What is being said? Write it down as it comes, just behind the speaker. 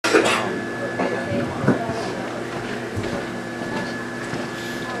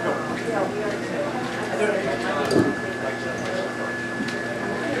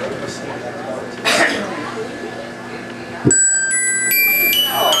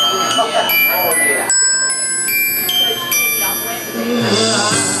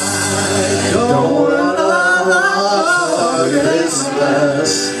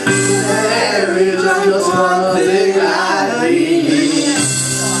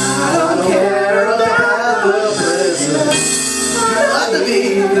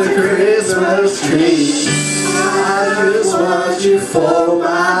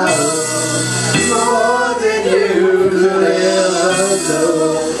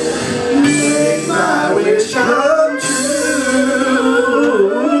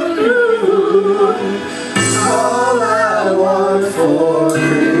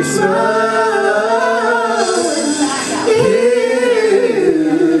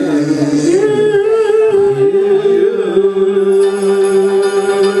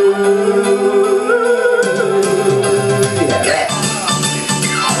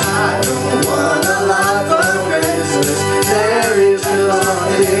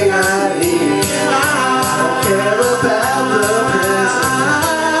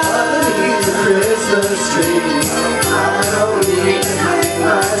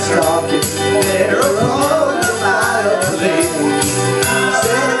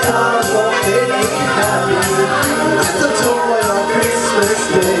God won't make me happy with a toy on Christmas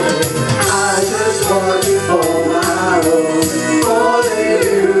Day. I just want you for my own, more than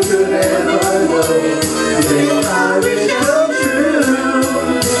you could ever know. You make my wish come true.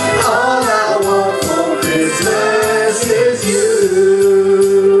 All I want for Christmas is you.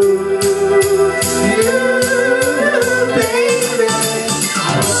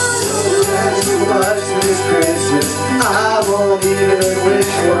 I won't even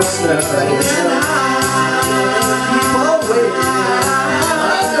wish for snow. And I keep on waiting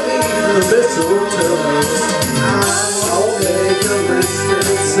underneath the mistletoe. I'll make a list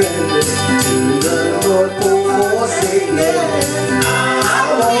and send it to the North Pole for Satan. I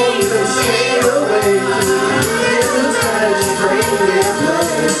won't even stay awake to hear this magic reindeer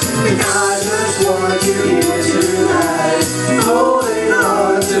play. I just want you here tonight, holding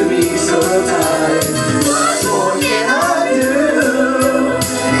on to me so tight. What more can I do?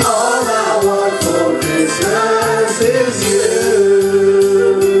 All I want for Christmas is you.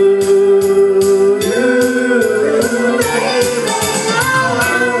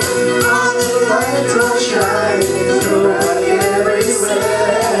 All the lights are shining bright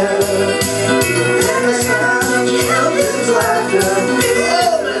everywhere, and the sound of children's laughter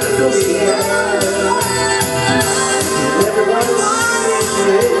fills the air. Everyone's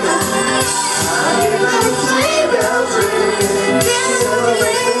singing.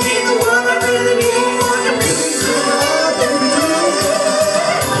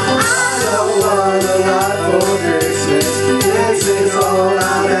 This is all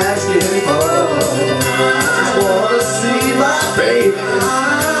I'm asking for. I just wanna see my baby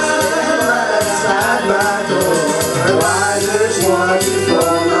right outside my door. I just want you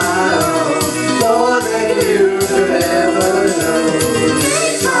for my own, more than you could ever know.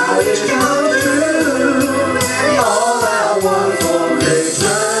 My wish come true. All I want for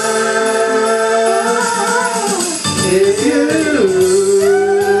Christmas is you.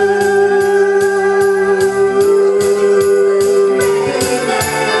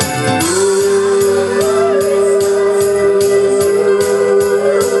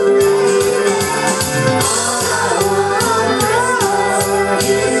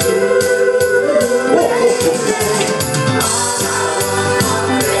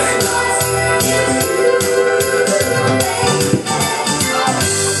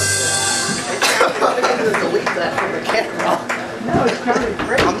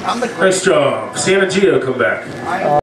 Nice job. Santa Gio, come back.